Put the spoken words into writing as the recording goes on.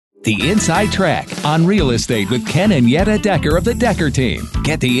The Inside Track on Real Estate with Ken and Yetta Decker of the Decker Team.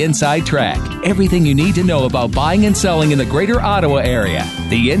 Get the Inside Track. Everything you need to know about buying and selling in the Greater Ottawa area.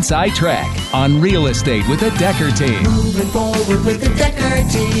 The Inside Track on Real Estate with the Decker Team. Moving forward with the Decker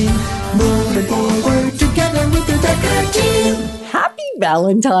Team. Moving forward together with the Decker Team. Happy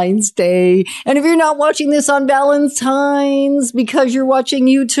Valentine's Day. And if you're not watching this on Valentine's because you're watching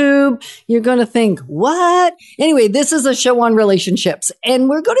YouTube, you're going to think, what? Anyway, this is a show on relationships. And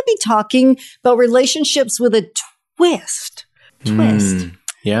we're going to be talking about relationships with a twist.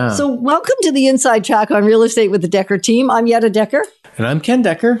 Yeah. So welcome to the Inside Track on Real Estate with the Decker Team. I'm Yetta Decker. And I'm Ken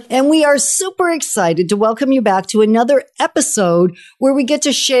Decker. And we are super excited to welcome you back to another episode where we get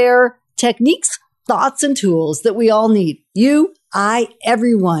to share techniques, thoughts, and tools that we all need. You, I,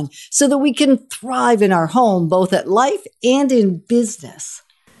 everyone, so that we can thrive in our home, both at life and in business.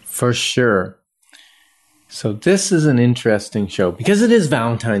 For sure. So this is an interesting show because it is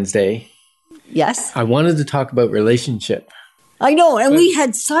Valentine's Day. Yes. I wanted to talk about relationship. I know. And we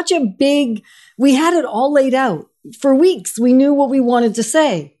had such a we had it all laid out. For weeks, we knew what we wanted to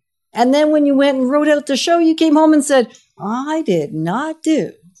say. And then when you went and wrote out the show, you came home and said, I did not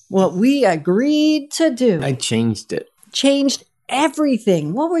do what we agreed to do. I changed it. Changed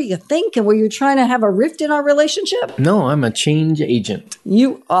everything. What were you thinking? Were you trying to have a rift in our relationship? No, I'm a change agent.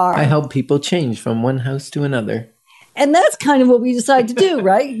 You are. I help people change from one house to another. And that's kind of what we decided to do,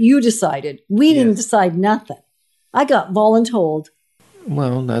 right? You decided. We didn't decide nothing. I got voluntold.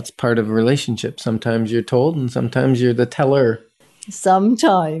 Well, that's part of a relationship. Sometimes you're told and sometimes you're the teller.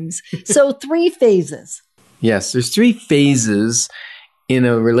 Sometimes. So 3 phases. Yes, there's 3 phases in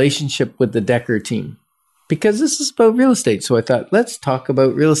a relationship with the Decker Team. Because this is about real estate. So I thought, let's talk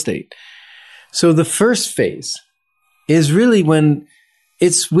about real estate. So the first phase is really when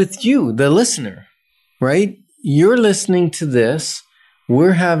it's with you, the listener, right? You're listening to this.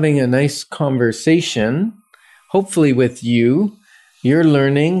 We're having a nice conversation, hopefully with you. You're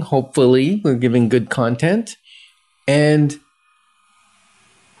learning, hopefully. We're giving good content. And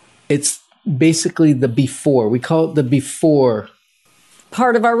it's basically the before. We call it the before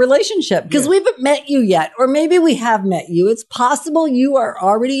part of our relationship because we haven't met you yet, or maybe we have met you. It's possible you are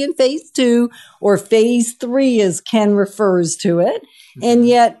already in phase 2 or phase 3 as Ken refers to it. And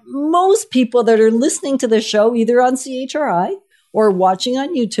yet most people that are listening to the show, either on CHRI or watching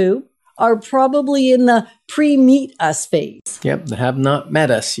on YouTube, are probably in the pre-meet us phase. Yep, they have not met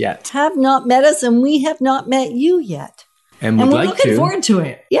us yet. Have not met us, and we have not met you yet. And we're like looking forward to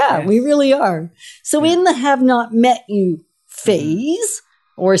it. Yeah, yes. We really are. So in the have not met you phase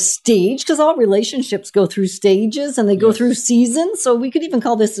or stage, because all relationships go through stages and they go through seasons. So we could even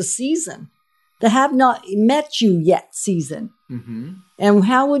call this a season. The have not met you yet season. Mm-hmm. And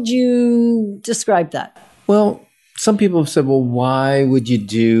how would you describe that? Well, some people have said, well, why would you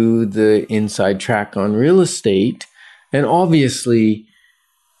do the Inside Track on real estate? And obviously,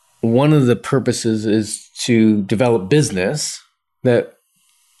 one of the purposes is to develop business that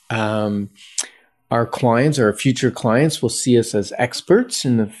our clients or our future clients will see us as experts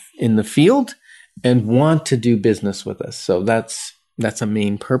in the field and want to do business with us. So that's a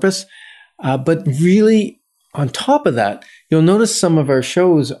main purpose. But really, on top of that, you'll notice some of our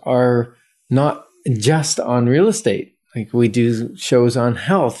shows are not just on real estate. Like we do shows on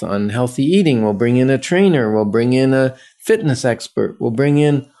health, on healthy eating. We'll bring in a trainer. We'll bring in a fitness expert. We'll bring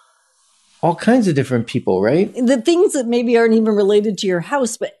in all kinds of different people, right? The things that maybe aren't even related to your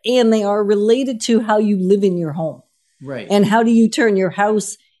house, and they are related to how you live in your home. Right. And how do you turn your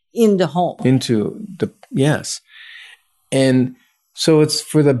house into home? Yes. And so it's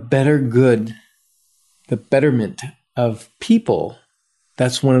for the better good, the betterment of people.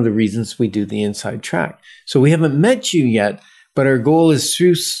 That's one of the reasons we do the Inside Track. So we haven't met you yet, but our goal is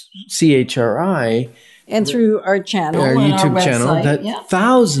through CHRI and through our channel, our YouTube our channel, that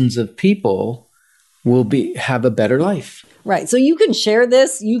thousands of people will have a better life. Right. So you can share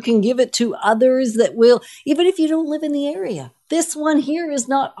this. You can give it to others that will, even if you don't live in the area. This one here is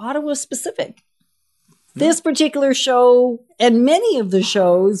not Ottawa specific. This particular show and many of the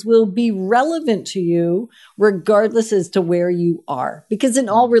shows will be relevant to you regardless as to where you are. Because in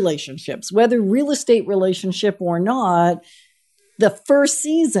all relationships, whether real estate relationship or not, the first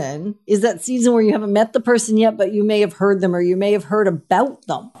season is that season where you haven't met the person yet, but you may have heard them or you may have heard about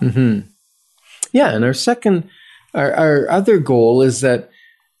them. Mm-hmm. Yeah. And our other goal is that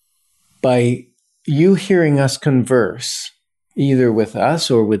by you hearing us converse, either with us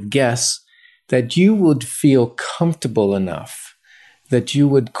or with guests, that you would feel comfortable enough that you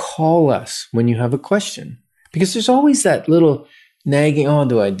would call us when you have a question. Because there's always that little nagging, oh,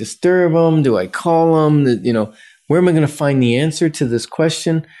 do I disturb them? Do I call them? Where am I going to find the answer to this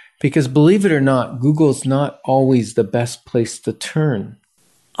question? Because believe it or not, Google's not always the best place to turn.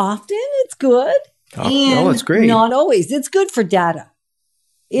 Often it's good. It's great. Not always. It's good for data.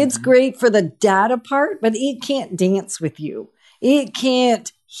 It's great for the data part, but it can't dance with you. It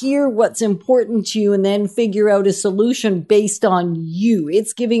can't hear what's important to you and then figure out a solution based on you.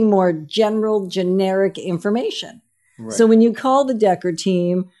 It's giving more general, generic information. Right. So when you call the Decker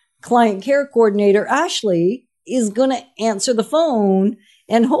team, client care coordinator Ashley is going to answer the phone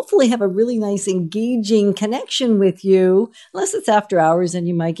and hopefully have a really nice engaging connection with you, unless it's after hours and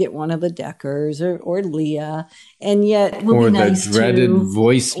you might get one of the Deckers or Leah. And yet will be nice the dreaded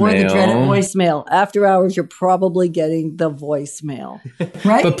voicemail. Or the dreaded voicemail. After hours, you're probably getting the voicemail,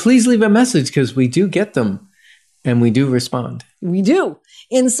 right? But please leave a message because we do get them and we do respond. We do.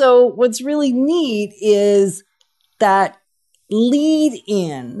 And so what's really neat is that lead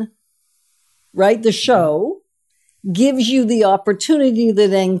in, right? The show gives you the opportunity to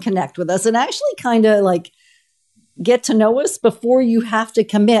then connect with us and actually kind of like get to know us before you have to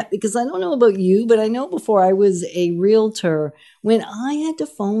commit. Because I don't know about you, but I know before I was a realtor, when I had to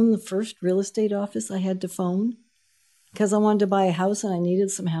phone the first real estate office I had to phone because I wanted to buy a house and I needed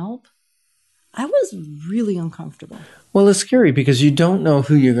some help, I was really uncomfortable. Well, it's scary because you don't know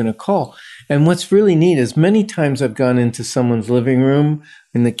who you're going to call. And what's really neat is many times I've gone into someone's living room,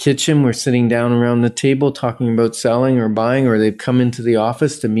 in the kitchen, we're sitting down around the table talking about selling or buying, or they've come into the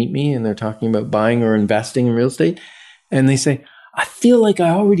office to meet me and they're talking about buying or investing in real estate. And they say, I feel like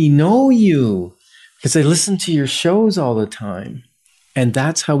I already know you because I listen to your shows all the time. And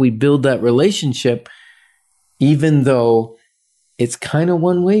that's how we build that relationship, even though it's kind of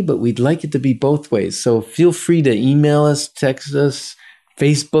one way, but we'd like it to be both ways. So feel free to email us, text us,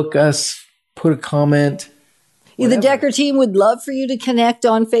 Facebook us, put a comment. Yeah, the Decker team would love for you to connect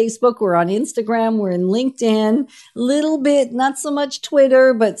on Facebook. We're on Instagram. We're in LinkedIn. Little bit, not so much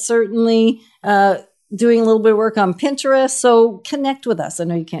Twitter, but certainly doing a little bit of work on Pinterest. So connect with us. I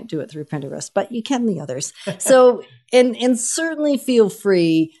know you can't do it through Pinterest, but you can the others. So, and certainly feel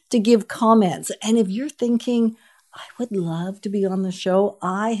free to give comments. And if you're thinking, I would love to be on the show,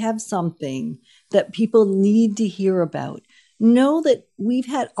 I have something that people need to hear about, know that we've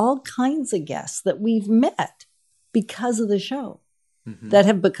had all kinds of guests that we've met because of the show that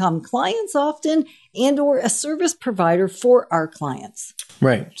have become clients often and or a service provider for our clients.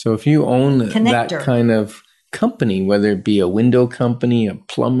 Right. So if you own that kind of company, whether it be a window company, a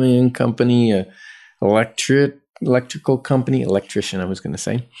plumbing company, a electrical company, electrician, I was going to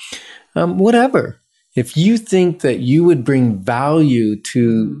say, whatever. If you think that you would bring value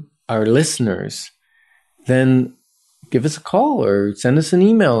to our listeners, then give us a call or send us an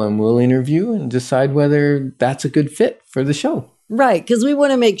email and we'll interview and decide whether that's a good fit for the show. Right. Because we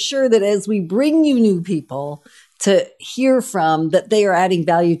want to make sure that as we bring you new people to hear from, that they are adding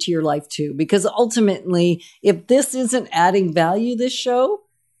value to your life too. Because ultimately, if this isn't adding value, this show,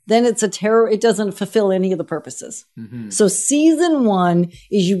 then it's it doesn't fulfill any of the purposes. So season 1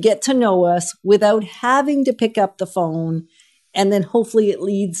 is you get to know us without having to pick up the phone. And then hopefully it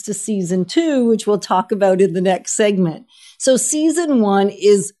leads to season 2, which we'll talk about in the next segment. So season 1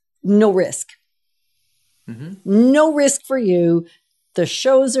 is no risk. No risk for you. The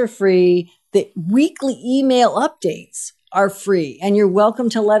shows are free. The weekly email updates are free. And you're welcome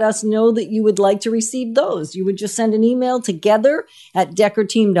to let us know that you would like to receive those. You would just send an email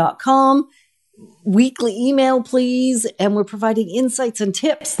together@deckerteam.com. Weekly email, please. And we're providing insights and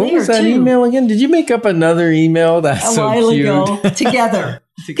tips. What was that email again? Did you make up another email? That's so cute. A while ago, together.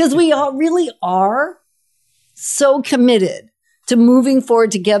 Because we all really are so committed to moving forward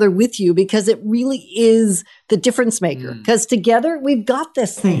together with you, because it really is the difference maker. Because together we've got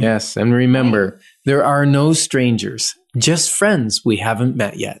this thing. Yes. And remember, there are no strangers, just friends we haven't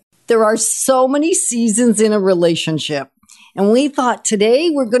met yet. There are so many seasons in a relationship. And we thought today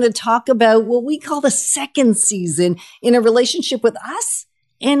we're going to talk about what we call the second season in a relationship with us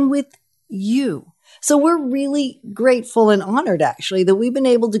and with you. So we're really grateful and honored, actually, that we've been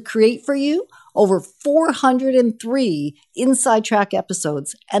able to create for you over 403 Inside Track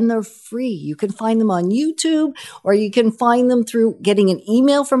episodes, and they're free. You can find them on YouTube, or you can find them through getting an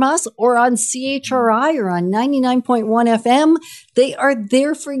email from us, or on CHRI or on 99.1 FM. They are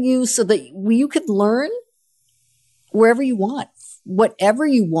there for you so that you can learn wherever you want whatever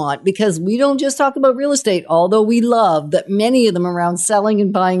you want, because we don't just talk about real estate, although we love that many of them around selling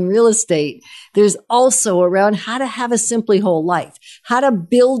and buying real estate. There's also around how to have a simply whole life, how to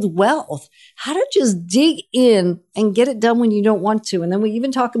build wealth, how to just dig in and get it done when you don't want to. And then we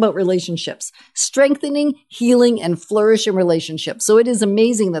even talk about relationships, strengthening, healing, and flourish in relationships. So it is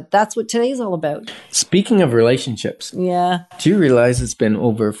amazing that that's what today's all about. Speaking of relationships, Yeah, do you realize it's been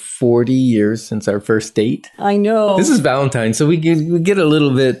over 40 years since our first date? I know. This is Valentine's, so we get a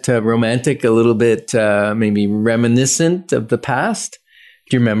little bit romantic, a little bit maybe reminiscent of the past.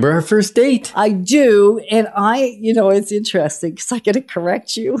 Do you remember our first date? I do. And it's interesting because I got to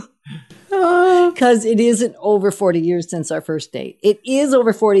correct you. Because it isn't over 40 years since our first date. It is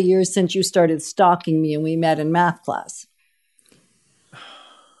over 40 years since you started stalking me and we met in math class.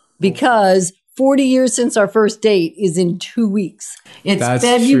 Because 40 years since our first date is in 2 weeks. It's That's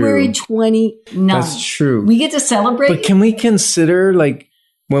February true. 29th. That's true. We get to celebrate. But can we consider like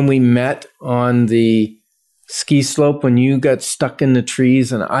when we met on the ski slope when you got stuck in the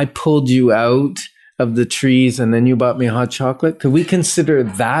trees and I pulled you out of the trees and then you bought me a hot chocolate? Could we consider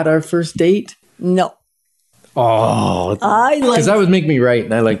that our first date? No. Oh, I like because that would make me right,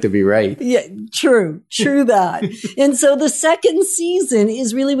 and I like to be right. Yeah, true that. And so the second season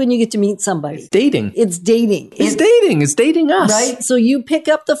is really when you get to meet somebody. Dating. It's dating. It's dating. It's dating us. Right? So you pick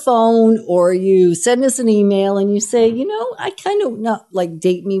up the phone or you send us an email and you say, I kind of not like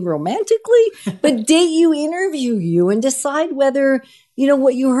date me romantically, but date you, interview you and decide whether,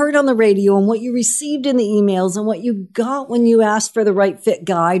 what you heard on the radio and what you received in the emails and what you got when you asked for the right fit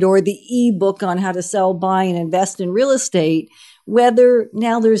guide or the ebook on how to sell, buy, and invest in real estate, whether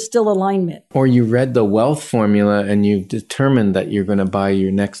now there's still alignment. Or you read the wealth formula and you've determined that you're going to buy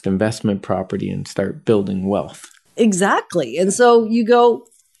your next investment property and start building wealth. Exactly. And so you go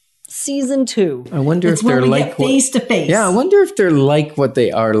season 2. I wonder It's if they're when we like get face to face. Yeah, I wonder if they're like what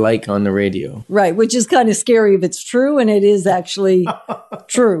they are like on the radio. Right, which is kind of scary if it's true, and it is actually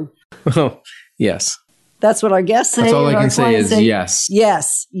true. Oh, yes. That's what our guests say. That's all I and our can say clients is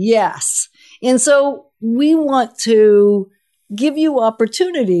yes. Yes. And so we want to give you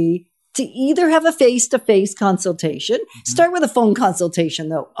opportunity to either have a face-to-face consultation. Start with a phone consultation,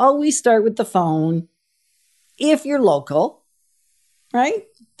 though. Always start with the phone if you're local, right?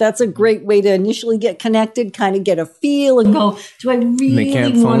 That's a great way to initially get connected, kind of get a feel and go, do I really They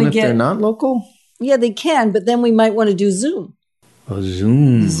can't want phone to if they're not local? Yeah, they can, but then we might want to do Zoom. Oh,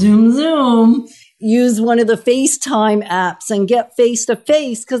 Zoom. Zoom. Use one of the FaceTime apps and get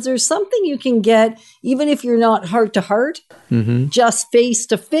face-to-face because there's something you can get, even if you're not heart-to-heart, just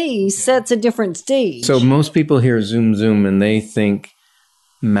face-to-face sets a different stage. So most people hear Zoom, and they think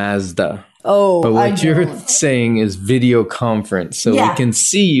Mazda. Oh, But what I you're don't. saying is video conference, so Yeah. we can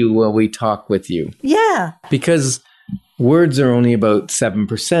see you while we talk with you. Yeah. Because words are only about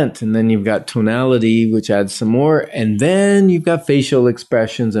 7%, and then you've got tonality, which adds some more, and then you've got facial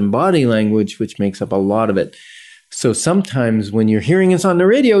expressions and body language, which makes up a lot of it. So sometimes when you're hearing us on the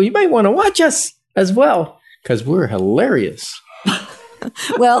radio, you might want to watch us as well, because we're hilarious.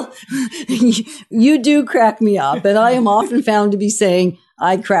 Well, you do crack me up, and I am often found to be saying,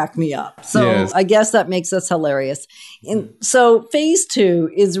 I crack me up. So Yes. I guess that makes us hilarious. And so phase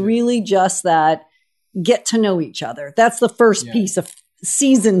 2 is really just that get to know each other. That's the first piece of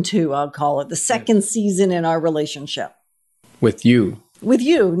season 2, I'll call it, the second season in our relationship. With you. With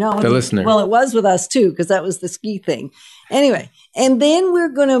you, no. The listener. Well, it was with us too, because that was the ski thing. Anyway, and then we're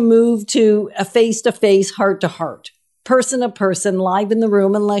going to move to a face-to-face, heart-to-heart, person to person, live in the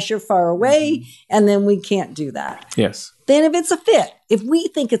room, unless you're far away, and then we can't do that. Yes. Then if it's a fit, if we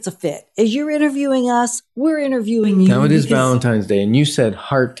think it's a fit, as you're interviewing us, we're interviewing you. Now it is because- Valentine's Day, and you said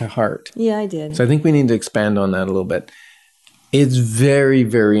heart to heart. Yeah, I did. So I think we need to expand on that a little bit. It's very,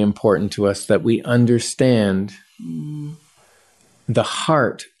 very important to us that we understand the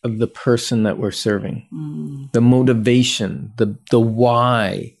heart of the person that we're serving, the motivation, the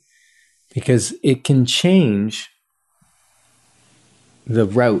why, because it can change the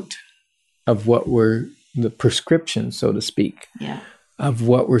route of what the prescription, so to speak, Yeah. of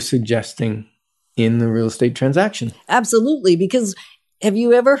what we're suggesting in the real estate transaction. Absolutely. Because have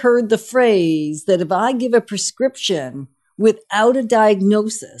you ever heard the phrase that if I give a prescription without a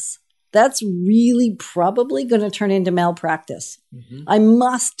diagnosis, that's really probably going to turn into malpractice. I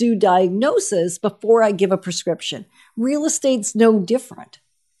must do diagnosis before I give a prescription. Real estate's no different,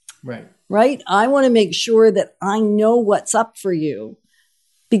 Right. right? I want to make sure that I know what's up for you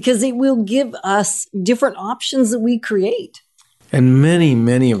because it will give us different options that we create. And many,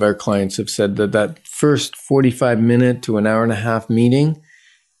 many of our clients have said that first 45-minute to an hour and a half meeting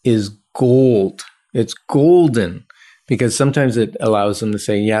is gold. It's golden because sometimes it allows them to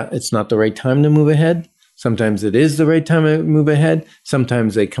say, yeah, it's not the right time to move ahead. Sometimes it is the right time to move ahead.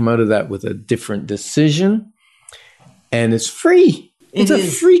 Sometimes they come out of that with a different decision, and it's free. It's a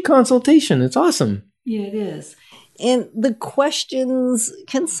free consultation. It's awesome. Yeah, it is. And the questions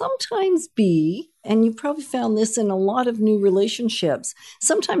can sometimes be, and you probably found this in a lot of new relationships.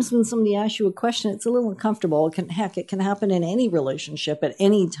 Sometimes when somebody asks you a question, it's a little uncomfortable. It can happen in any relationship at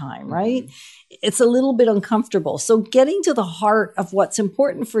any time, right? It's a little bit uncomfortable. So getting to the heart of what's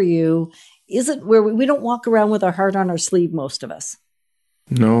important for you isn't where we don't walk around with our heart on our sleeve, most of us.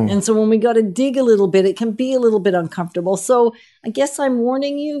 No. And so when we got to dig a little bit, it can be a little bit uncomfortable. So I guess I'm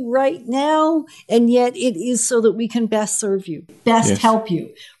warning you right now, and yet it is so that we can best serve you, best help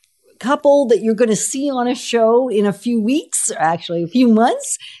you. Couple that you're going to see on a show in a few weeks, or actually a few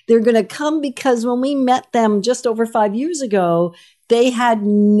months, they're going to come because when we met them just over 5 years ago, they had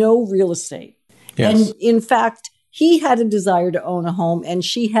no real estate. Yes. And in fact, he had a desire to own a home and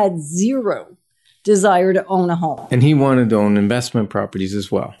she had zero desire to own a home. And he wanted to own investment properties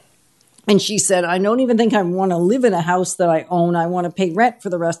as well. And she said, I don't even think I want to live in a house that I own. I want to pay rent for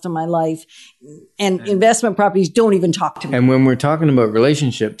the rest of my life. And investment properties don't even talk to me. And when we're talking about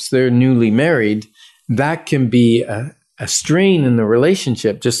relationships, they're newly married. That can be a strain in the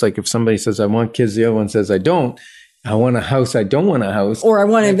relationship. Just like if somebody says, I want kids, the other one says, I don't. I want a house. I don't want a house. Or I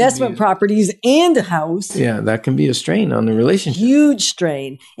want investment properties and a house. Yeah, that can be a strain on the relationship. Huge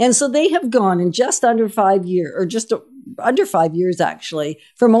strain. And so they have gone in just under 5 years, or just under 5 years actually,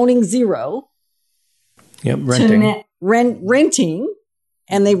 from owning zero renting. to renting.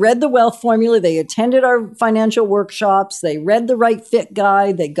 And they read the wealth formula. They attended our financial workshops. They read the Right Fit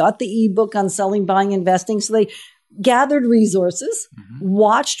Guide. They got the ebook on selling, buying, investing. So they gathered resources,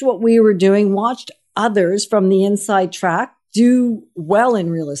 watched what we were doing, watched others from the inside track do well in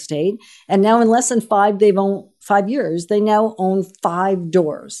real estate. And now in less than 5 years, they now own 5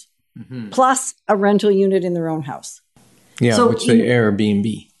 doors, plus a rental unit in their own house. Yeah, so which they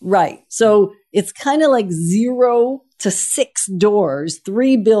Airbnb. Right. So it's kind of like 0 to 6 doors,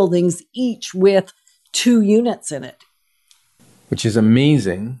 3 buildings, each with 2 units in it. Which is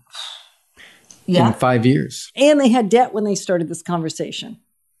amazing in 5 years. And they had debt when they started this conversation.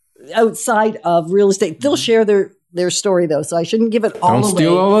 Outside of real estate, they'll share their story though, so I shouldn't give it all away. Don't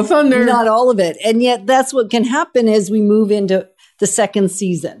steal all the thunder. Not all of it, and yet that's what can happen as we move into the second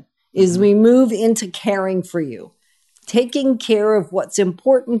season. Is we move into caring for you, taking care of what's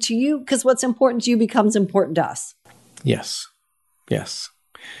important to you, because what's important to you becomes important to us. Yes.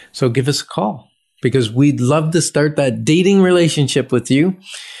 So give us a call because we'd love to start that dating relationship with you,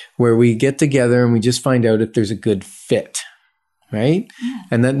 where we get together and we just find out if there's a good fit. Right? Yeah.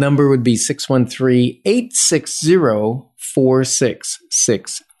 And that number would be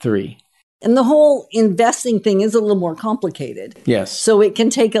 613-860-4663. And the whole investing thing is a little more complicated. Yes. So it can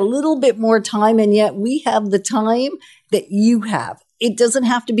take a little bit more time, and yet we have the time that you have. It doesn't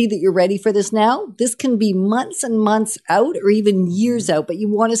have to be that you're ready for this now. This can be months and months out or even years out, but you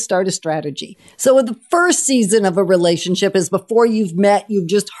want to start a strategy. So the first season of a relationship is before you've met, you've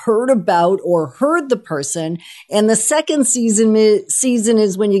just heard about or heard the person. And the second season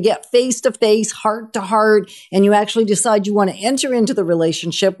is when you get face to face, heart to heart, and you actually decide you want to enter into the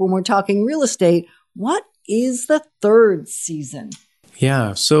relationship. When we're talking real estate, what is the third season?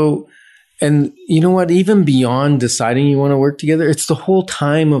 Yeah. So, and you know what, even beyond deciding you want to work together, it's the whole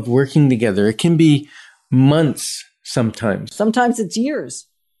time of working together. It can be months sometimes. Sometimes it's years.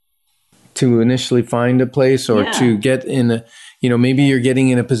 To initially find a place or to get in a, maybe you're getting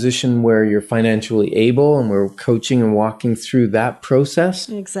in a position where you're financially able and we're coaching and walking through that process.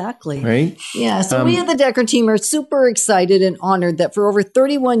 Exactly. Right? Yeah. So we at the Decker team are super excited and honored that for over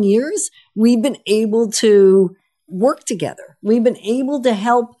 31 years, we've been able to work together. We've been able to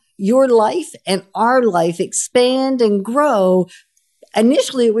help your life and our life expand and grow.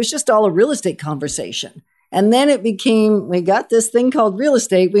 Initially, it was just all a real estate conversation. And then it became, we got this thing called real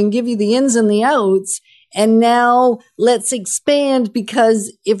estate. We can give you the ins and the outs. And now let's expand,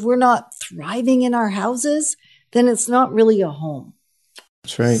 because if we're not thriving in our houses, then it's not really a home.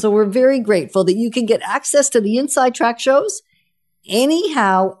 That's right. So we're very grateful that you can get access to the Inside Track shows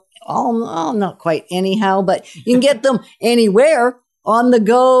anyhow. Not quite anyhow, but you can get them anywhere. On the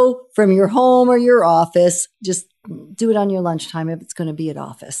go, from your home or your office. Just do it on your lunchtime if it's going to be at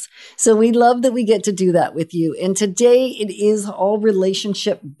office. So we love that we get to do that with you. And today it is all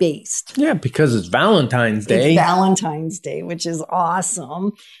relationship based. Yeah, because it's Valentine's Day. It's Valentine's Day, which is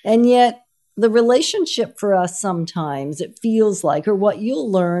awesome. And yet the relationship for us sometimes, it feels like, or what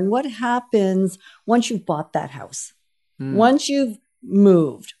you'll learn, what happens once you've bought that house, once you've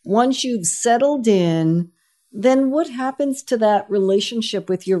moved, once you've settled in, then what happens to that relationship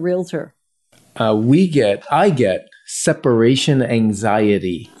with your realtor? I get separation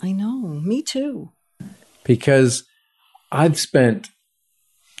anxiety I know, me too. because I've spent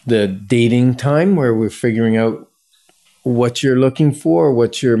the dating time where we're figuring out what you're looking for,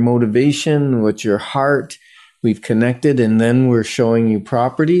 what's your motivation, what's your heart. We've connected, and then we're showing you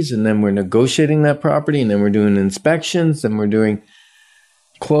properties, and then we're negotiating that property, and then we're doing inspections, and we're doing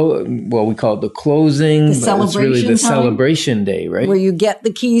we call it the closing. The but it's really celebration the time? celebration day, right? Where you get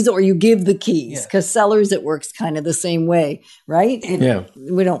the keys or you give the keys. Because sellers, it works kind of the same way, right? Yeah.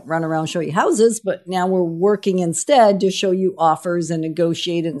 We don't run around and show you houses, but now we're working instead to show you offers and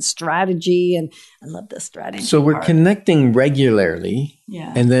negotiate and strategy. And I love the strategy. So we're part. connecting regularly.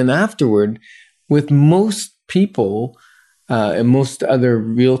 Yeah. And then afterward, with most people and most other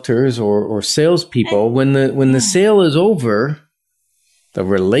realtors or salespeople, when the sale is over, the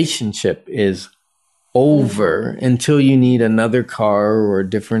relationship is over until you need another car or a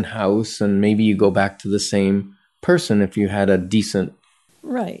different house, and maybe you go back to the same person if you had a decent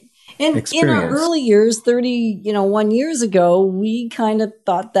Right. And in our experience. early years, 1 years ago, we kind of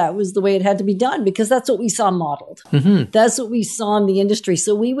thought that was the way it had to be done because that's what we saw modeled. Mm-hmm. That's what we saw in the industry.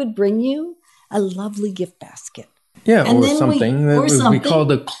 So we would bring you a lovely gift basket. Yeah, And or then something that or would be something.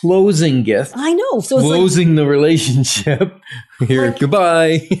 called a closing gift. I know. So it's like, Closing the relationship. Here,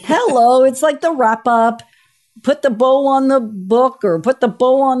 goodbye. hello, it's like the wrap up. Put the bow on the book or put the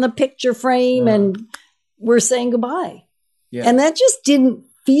bow on the picture frame and we're saying goodbye. Yeah. And that just didn't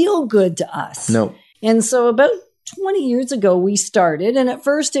feel good to us. No. And so about 20 years ago, we started. And at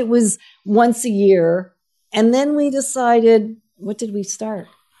first it was once a year. And then we decided, what did we start?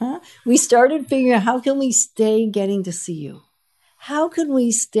 We started figuring out how can we stay getting to see you? How can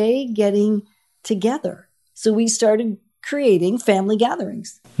we stay getting together? So we started creating family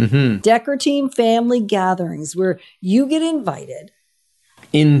gatherings. Mm-hmm. Decker Team family gatherings where you get invited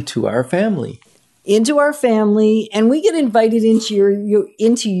Into our family. into our family and we get invited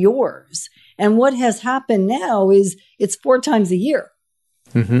into yours. And what has happened now is it's 4 times a year.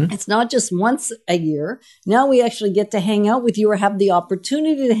 Mm-hmm. It's not just once a year. Now we actually get to hang out with you or have the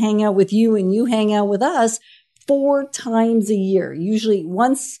opportunity to hang out with you and you hang out with us 4 times a year, usually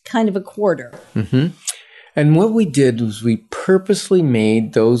once kind of a quarter. Mm-hmm. And what we did was we purposely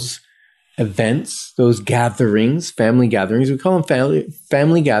made those events, those gatherings, family gatherings, we call them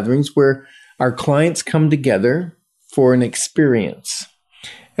family gatherings, where our clients come together for an experience.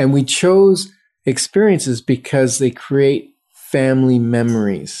 And we chose experiences because they create family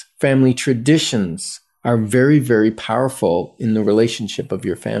memories. Family traditions are very, very powerful in the relationship of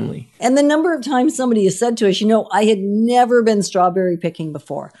your family. And the number of times somebody has said to us, I had never been strawberry picking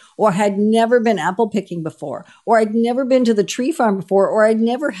before, or had never been apple picking before, or I'd never been to the tree farm before, or I'd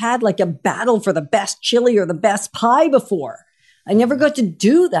never had like a battle for the best chili or the best pie before. I never got to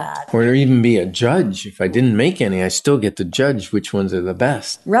do that. Or even be a judge. If I didn't make any, I still get to judge which ones are the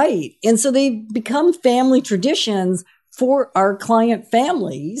best. Right. And so they've become family traditions for our client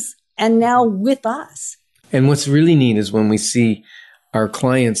families and now with us. And what's really neat is when we see our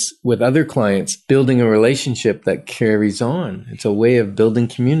clients with other clients building a relationship that carries on. It's a way of building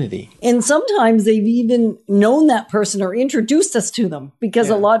community. And sometimes they've even known that person or introduced us to them because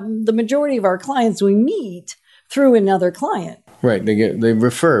the majority of our clients we meet through another client. Right. They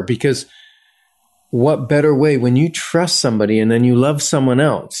refer, because what better way when you trust somebody and then you love someone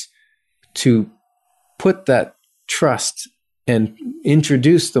else to put that trust and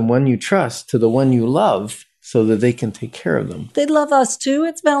introduce the one you trust to the one you love so that they can take care of them. They love us too.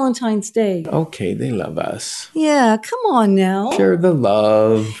 It's Valentine's Day. Okay, they love us. Yeah, come on now. Share the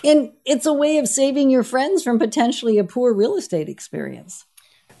love. And it's a way of saving your friends from potentially a poor real estate experience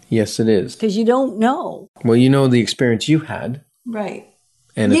Yes, it is. because you don't know. Well, you know the experience you had. Right.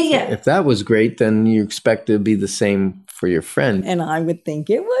 And Yeah. if that was great, then you expect it to be the same for your friend. And I would think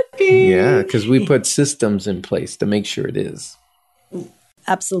it would be. Yeah, because we put systems in place to make sure it is.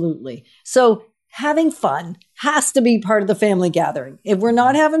 Absolutely. So having fun has to be part of the family gathering. If we're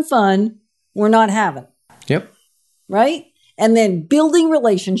not having fun, we're not having, Yep. right? And then building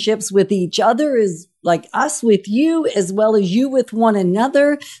relationships with each other is like us with you as well as you with one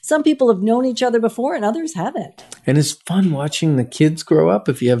another. Some people have known each other before and others haven't. And it's fun watching the kids grow up.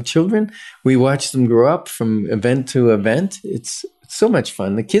 If you have children, we watch them grow up from event to event. It's so much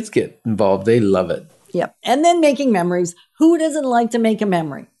fun. The kids get involved. They love it. Yep. And then making memories. Who doesn't like to make a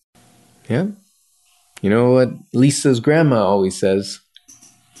memory? Yeah. You know what Lisa's grandma always says?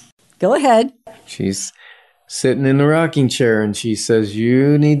 Go ahead. She's sitting in the rocking chair and she says,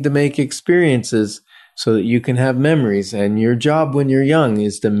 you need to make experiences so that you can have memories. And your job when you're young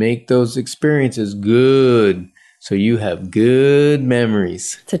is to make those experiences good, so you have good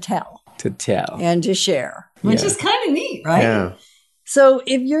memories To tell to tell. and to share, which Yeah. is kind of neat, right? Yeah. So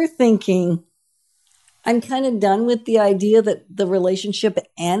if you're thinking, I'm kind of done with the idea that the relationship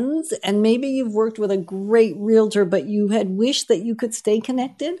ends, and maybe you've worked with a great realtor, but you had wished that you could stay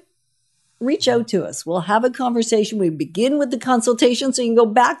connected, reach out to us. We'll have a conversation. We begin with the consultation, so you can go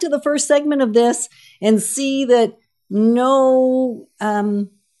back to the first segment of this and see that no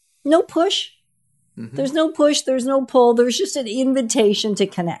push. There's no push. There's no pull. There's just an invitation to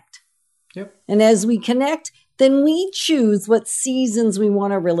connect. Yep. And as we connect, then we choose what seasons we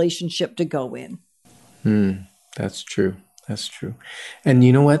want our relationship to go in. That's true. That's true. And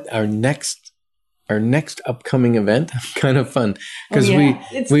you know what? Our next upcoming event, kind of fun, because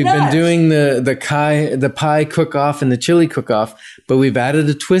It's we've been nuts. doing the pie cook off and the chili cook off, but we've added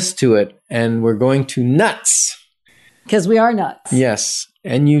a twist to it, and we're going to nuts. Because we are nuts. Yes,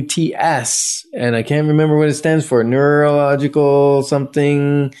 NUTS, and I can't remember what it stands for. Neurological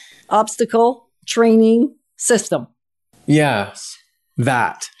something. Obstacle training system. Yes,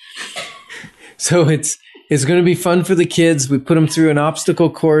 that. So it's going to be fun for the kids. We put them through an obstacle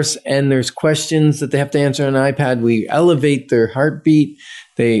course, and there's questions that they have to answer on an iPad. We elevate their heartbeat.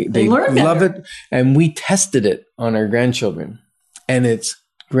 They learn love better. it, and we tested it on our grandchildren, and it's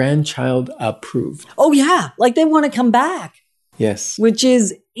grandchild approved. Oh, yeah. Like they want to come back, Yes. which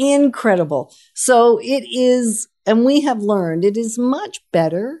is incredible. So it is, and we have learned it is much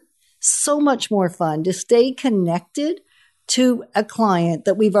better, so much more fun to stay connected to a client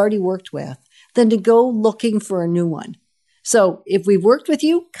that we've already worked with than to go looking for a new one. So if we've worked with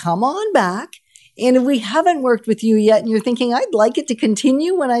you, come on back. And if we haven't worked with you yet and you're thinking, I'd like it to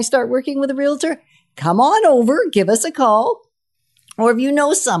continue when I start working with a realtor, come on over, give us a call. Or if you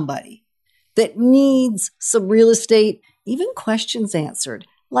know somebody that needs some real estate, even questions answered,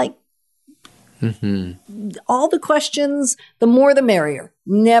 like all the questions, the more the merrier.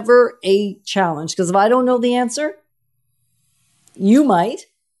 Never a challenge. Because if I don't know the answer, you might.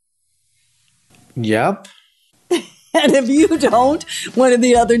 Yep. And if you don't, one of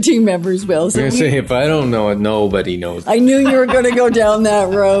the other team members will. I'm So going to say, if I don't know it, nobody knows. I knew you were going to go down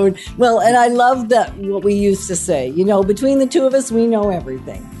that road. Well, and I love that what we used to say, between the two of us, we know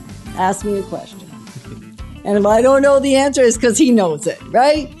everything. Ask me a question. And if I don't know the answer, it's because he knows it,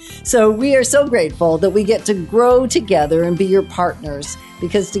 right? So we are so grateful that we get to grow together and be your partners,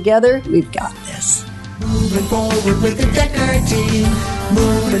 because together we've got this. Moving forward with the Decker team.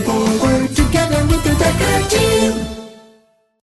 Moving forward